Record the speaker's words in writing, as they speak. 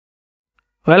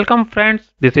Welcome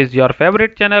friends, this is your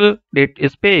favorite channel,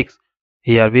 It Speaks.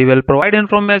 Here we will provide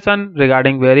information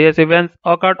regarding various events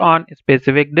occurred on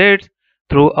specific dates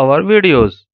through our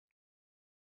videos.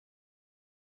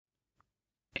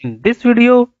 In this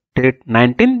video, date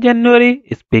 19th January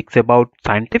speaks about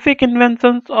scientific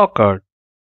inventions occurred.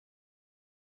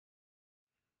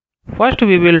 First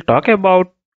we will talk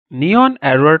about neon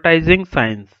advertising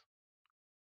signs.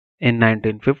 In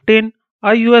 1915,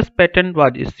 a US patent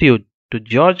was issued to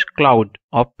George Claude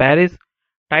of Paris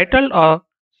titled A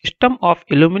System of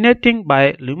Illuminating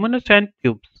by Luminescent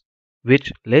Tubes,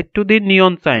 which led to the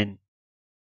neon sign.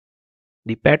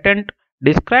 The patent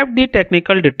described the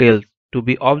technical details to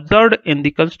be observed in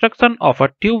the construction of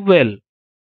a tube well,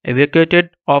 evacuated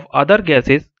of other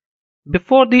gases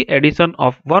before the addition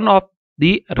of one of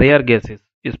the rare gases,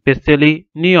 especially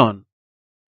neon.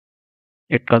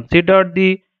 It considered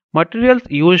the materials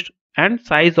used and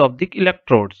size of the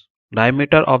electrodes,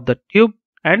 diameter of the tube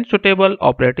and suitable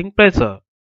operating pressure.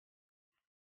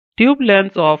 Tube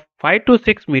lengths of 5 to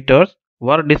 6 meters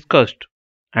were discussed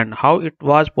and how it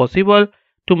was possible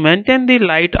to maintain the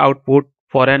light output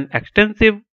for an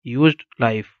extensive used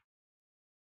life.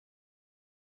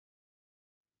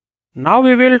 Now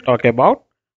we will talk about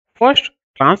first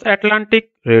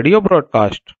transatlantic radio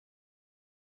broadcast.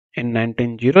 In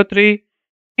 1903,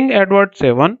 King Edward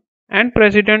VII and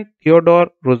President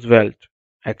Theodore Roosevelt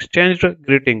exchanged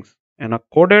greetings in a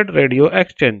coded radio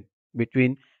exchange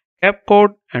between Cape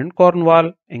Cod and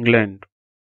Cornwall, England.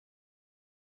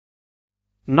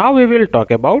 Now we will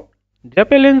talk about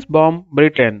Zeppelins bomb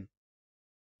Britain.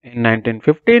 In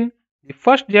 1915, the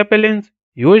first Zeppelins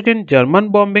used in German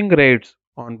bombing raids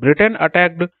on Britain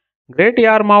attacked Great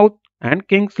Yarmouth and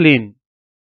King's Lynn.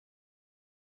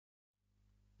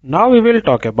 Now we will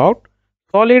talk about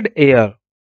solid air.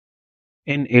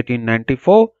 In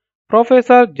 1894,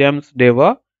 Professor James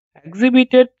Deva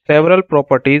exhibited several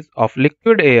properties of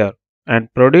liquid air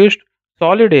and produced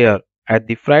solid air at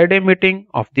the Friday meeting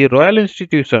of the Royal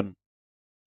Institution.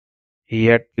 He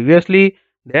had previously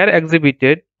there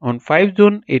exhibited on 5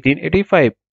 June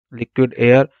 1885 liquid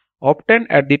air obtained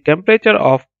at the temperature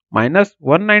of minus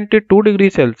 192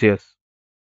 degrees Celsius.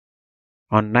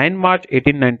 On 9 March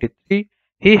 1893,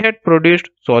 he had produced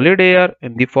solid air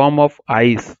in the form of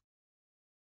ice.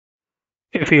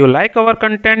 If you like our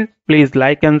content, please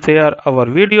like and share our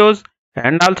videos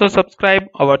and also subscribe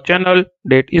our channel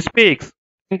Date Speaks.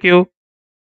 Thank you.